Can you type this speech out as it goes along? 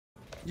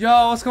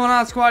Yo, what's going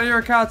on, squad?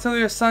 Here, Kyle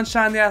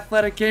Sunshine, the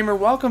Athletic Gamer.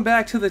 Welcome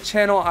back to the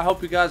channel. I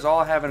hope you guys are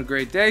all having a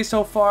great day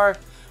so far.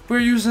 We're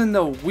using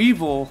the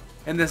WEEVIL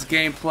in this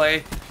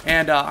gameplay,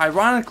 and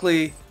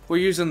ironically, we're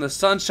using the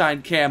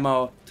Sunshine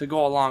camo to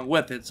go along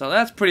with it. So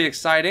that's pretty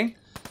exciting.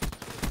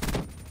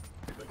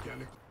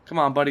 Come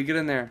on, buddy, get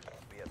in there.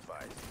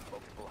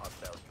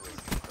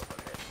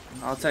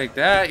 I'll take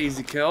that.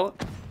 Easy kill.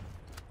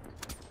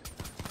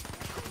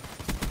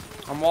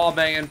 I'm wall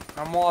banging.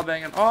 I'm wall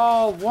banging.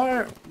 Oh,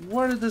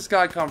 where did this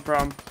guy come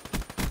from?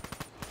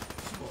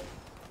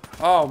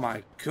 Oh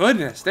my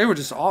goodness. They were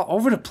just all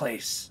over the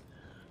place.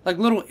 Like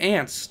little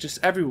ants just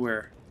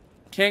everywhere.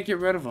 Can't get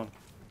rid of them.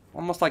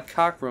 Almost like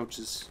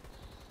cockroaches.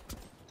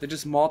 They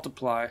just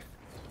multiply.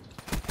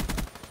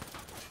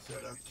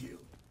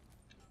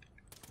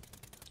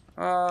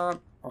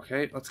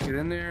 Okay, let's get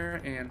in there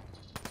and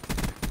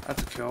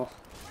that's a kill.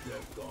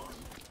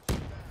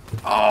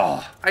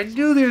 Oh, I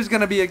knew there was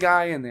gonna be a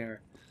guy in there.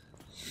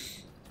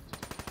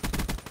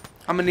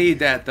 I'm gonna need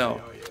that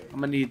though. I'm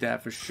gonna need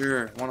that for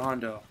sure.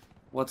 100.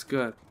 What's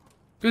good?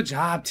 Good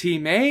job,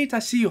 teammate. I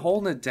see you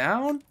holding it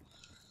down.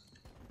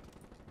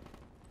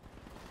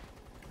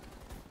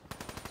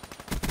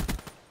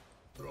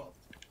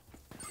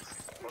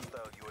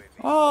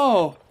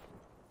 Oh.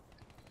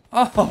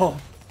 Oh.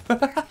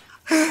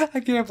 I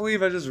can't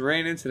believe I just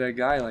ran into that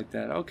guy like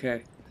that.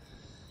 Okay.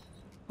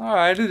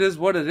 Alright, it is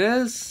what it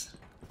is.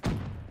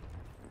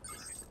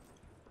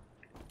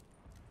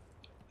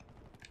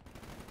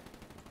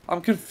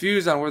 I'm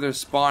confused on where they're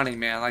spawning,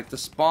 man. Like, the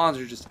spawns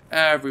are just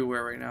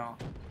everywhere right now.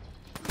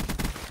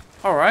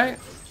 Alright.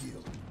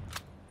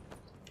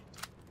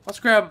 Let's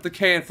grab the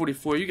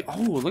KN-44.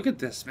 Oh, look at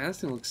this, man.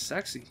 This thing looks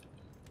sexy.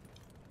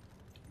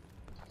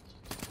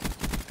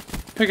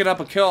 Picking up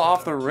a kill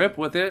off the rip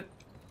with it.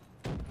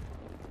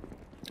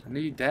 I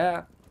need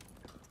that.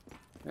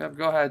 Yep,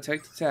 go ahead.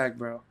 Take the tag,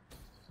 bro.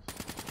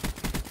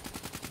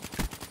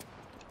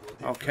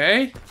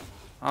 Okay.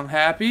 I'm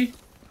happy.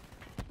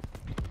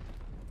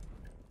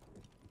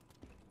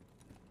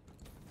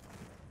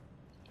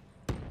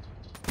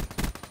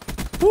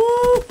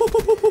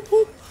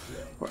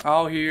 We're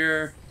out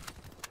here.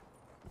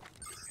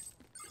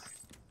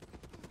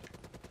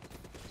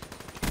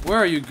 Where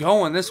are you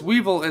going? This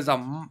WEEVIL is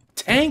a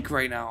tank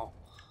right now.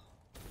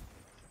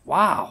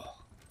 Wow.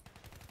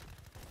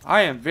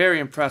 I am very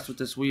impressed with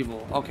this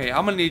WEEVIL. Okay,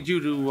 I'm gonna need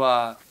you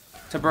to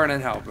burn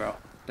in hell, bro.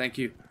 Thank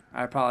you.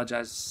 I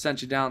apologize.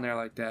 Sent you down there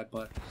like that,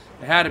 but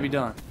it had to be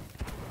done.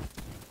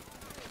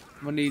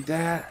 I'm gonna need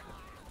that.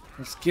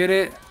 Let's get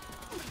it.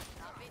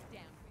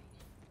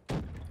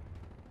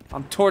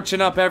 I'm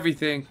torching up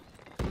everything.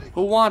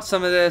 Who wants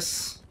some of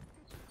this?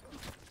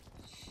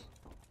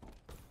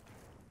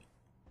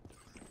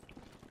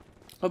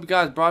 Hope you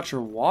guys brought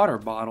your water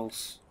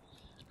bottles,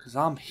 because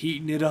I'm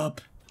heating it up.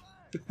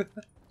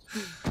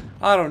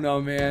 I don't know,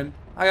 man.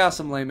 I got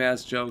some lame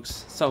ass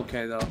jokes. It's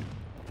okay though.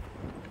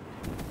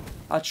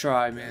 I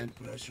try, man.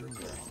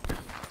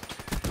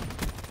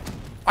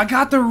 I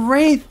got the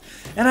WRAITH,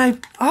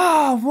 and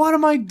what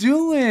am I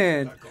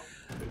doing?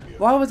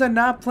 Why was I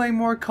not playing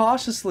more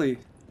cautiously?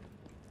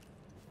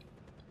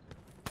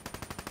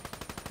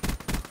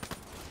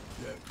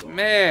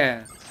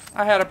 Man,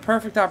 I had a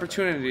perfect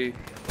opportunity.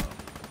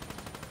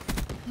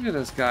 Look at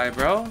this guy,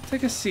 bro.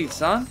 Take a seat,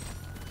 son.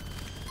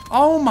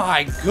 Oh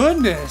my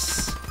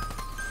goodness.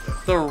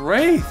 The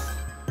WRAITH.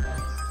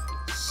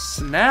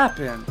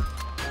 Snapping.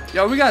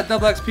 Yo, we got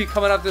double XP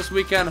coming up this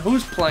weekend.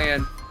 Who's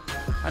playing?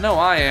 I know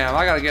I am.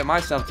 I gotta get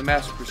myself to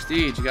Master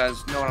Prestige. You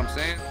guys know what I'm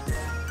saying?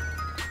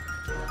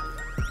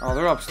 Oh,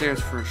 they're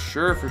upstairs for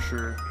sure, for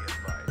sure.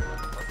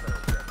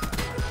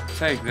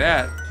 Take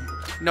that.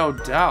 No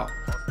doubt.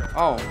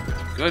 Oh,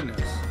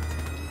 goodness.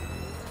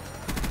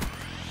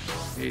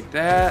 Need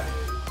that.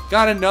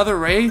 Got another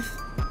WRAITH.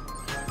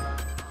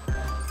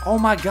 Oh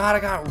my god, I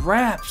got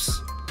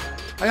RAPS.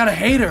 I got a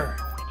HATR.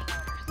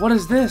 What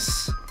is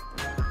this?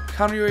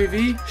 Counter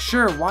UAV?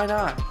 Sure, why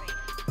not?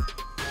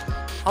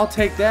 I'll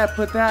take that,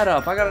 put that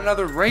up. I got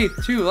another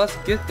WRAITH too. Let's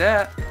get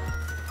that.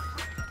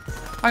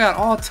 I got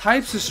all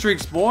types of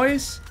streaks,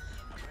 boys.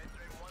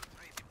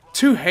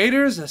 2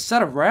 HATRs, a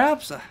set of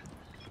RAPS.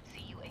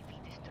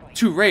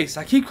 2 WRAITHs.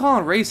 I keep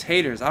calling WRAITHs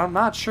HATRs. I'm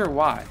not sure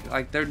why.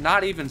 Like, they're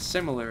not even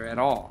similar at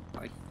all.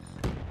 Like,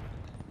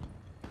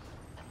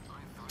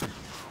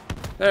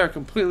 they're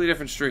completely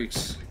different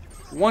streaks.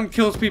 One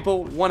kills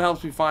people, one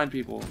helps me find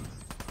people.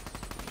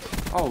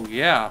 Oh,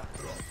 yeah.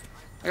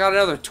 I got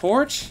another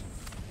torch?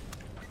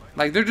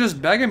 Like, they're just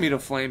begging me to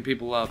flame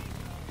people up.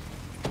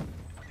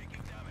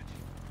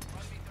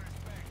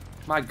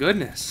 My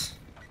goodness.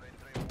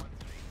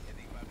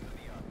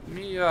 Let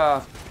me,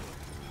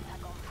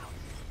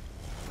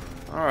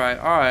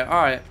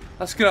 Alright.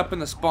 Let's get up in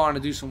the spawn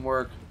and do some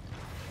work.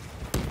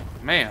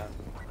 Man.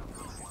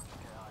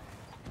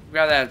 We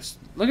got that.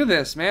 Look at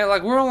this, man.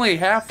 Like, we're only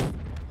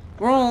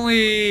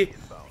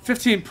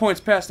 15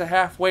 points past the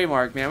halfway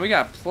mark, man. We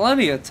got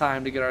plenty of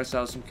time to get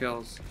ourselves some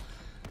kills.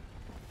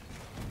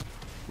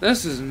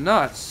 This is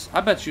nuts. I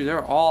bet you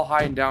they're all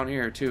hiding down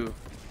here, too.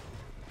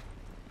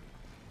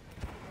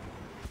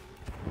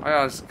 I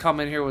gotta just come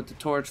in here with the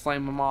torch,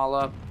 flame them all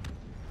up.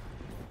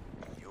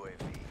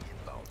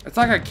 It's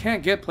like I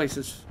can't get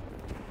places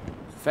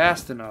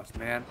fast enough,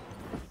 man.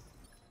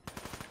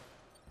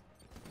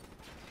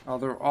 Oh,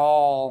 they're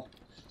all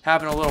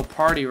having a little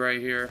party right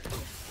here.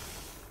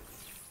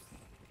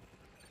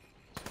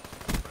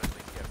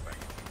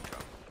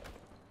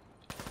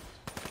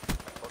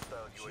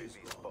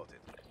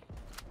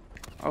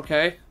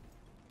 Okay.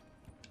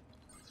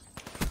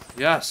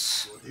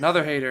 Yes.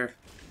 Another hater.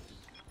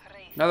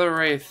 Another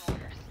Wraith.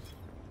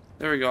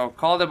 There we go.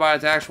 Called it by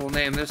its actual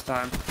name this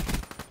time.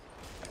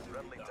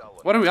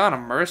 What are we on? A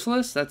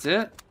Merciless? That's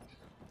it?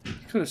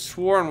 Could have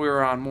sworn we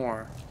were on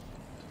more.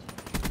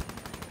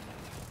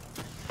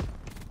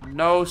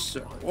 No,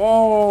 sir.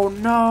 Oh,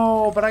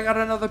 no. But I got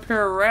another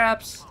pair of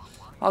RAPS.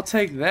 I'll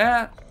take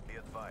that.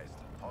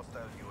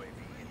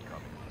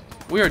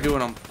 We are doing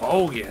them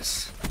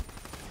bogus.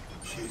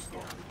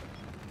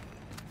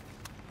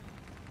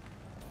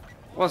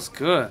 What's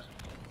good?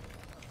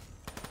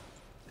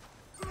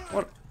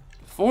 What?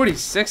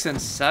 46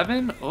 and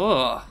 7?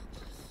 Ugh.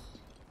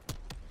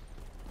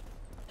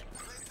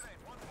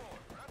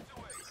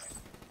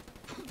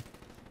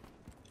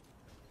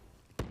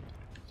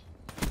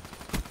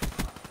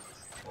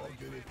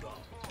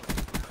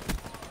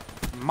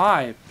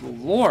 My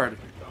lord.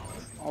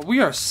 Oh, we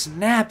are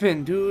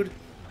snapping, dude.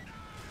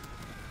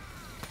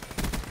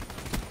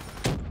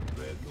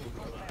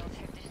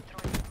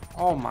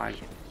 Oh my.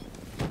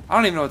 I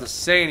don't even know what to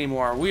say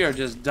anymore. We are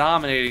just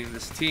dominating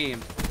this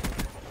team.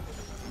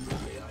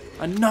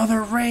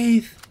 Another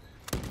Wraith.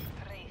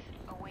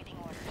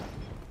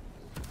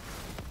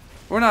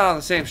 We're not on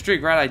the same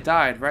streak, right? I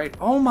died, right?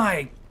 Oh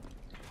my.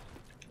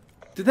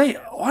 Did they?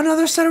 Oh,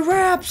 another set of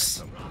RAPS.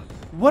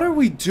 What are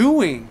we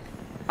doing?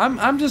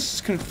 I'm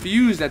just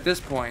confused at this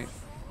point.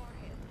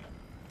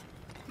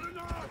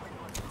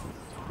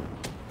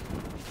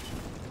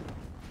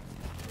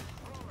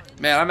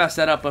 Man, I messed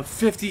that up. A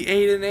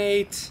 58 and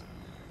 8.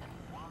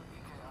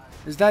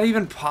 Is that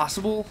even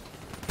possible?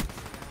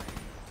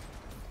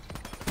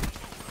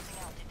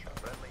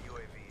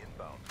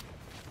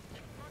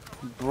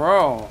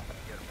 Bro,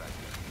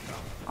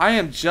 I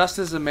am just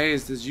as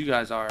amazed as you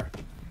guys are.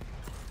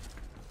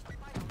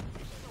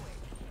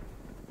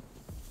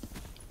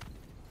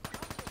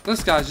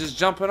 This guy's just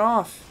jumping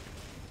off.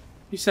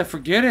 He said,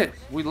 forget it.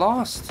 We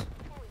lost.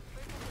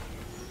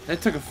 They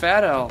took a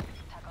fat L.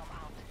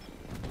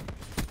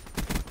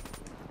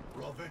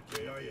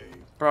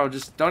 Bro,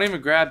 just don't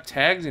even grab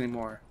tags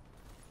anymore.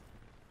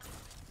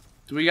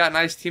 Do we got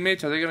nice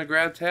teammates? Are they going to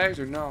grab tags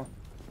or no?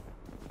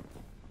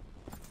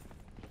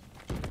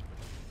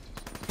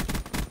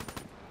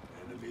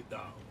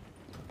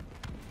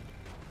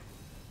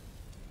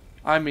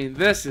 I mean,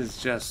 this is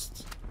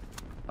just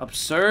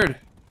absurd.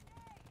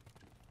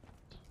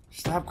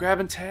 Stop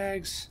grabbing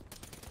tags.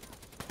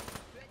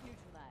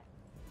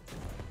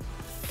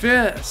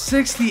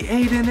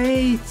 68 and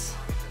 8.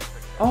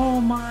 Oh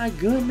my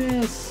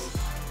goodness.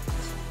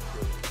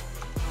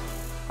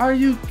 Are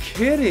you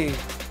kidding?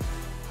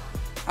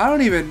 I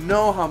don't even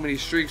know how many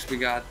streaks we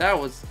got. That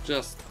was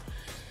just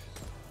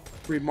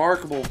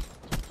remarkable.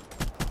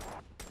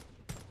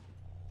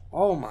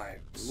 Oh my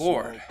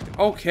lord.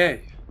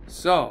 Okay,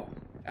 so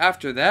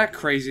after that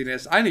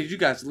craziness, I need you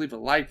guys to leave a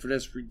like for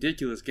this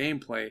ridiculous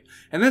gameplay.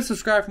 And then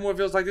subscribe for more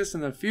videos like this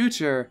in the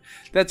future.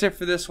 That's it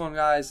for this one,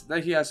 guys.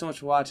 Thank you guys so much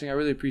for watching. I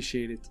really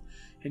appreciate it.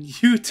 And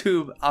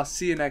YouTube, I'll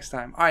see you next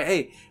time. Alright,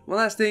 hey, one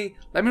last thing.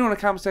 Let me know in the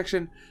comment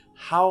section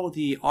how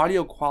the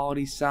audio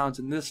quality sounds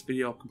in this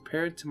video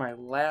compared to my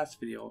last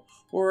video.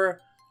 Or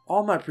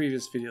all my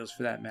previous videos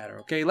for that matter.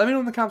 Okay, let me know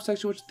in the comment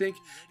section what you think.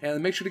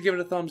 And make sure to give it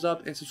a thumbs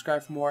up and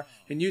subscribe for more.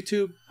 And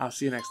YouTube, I'll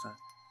see you next time.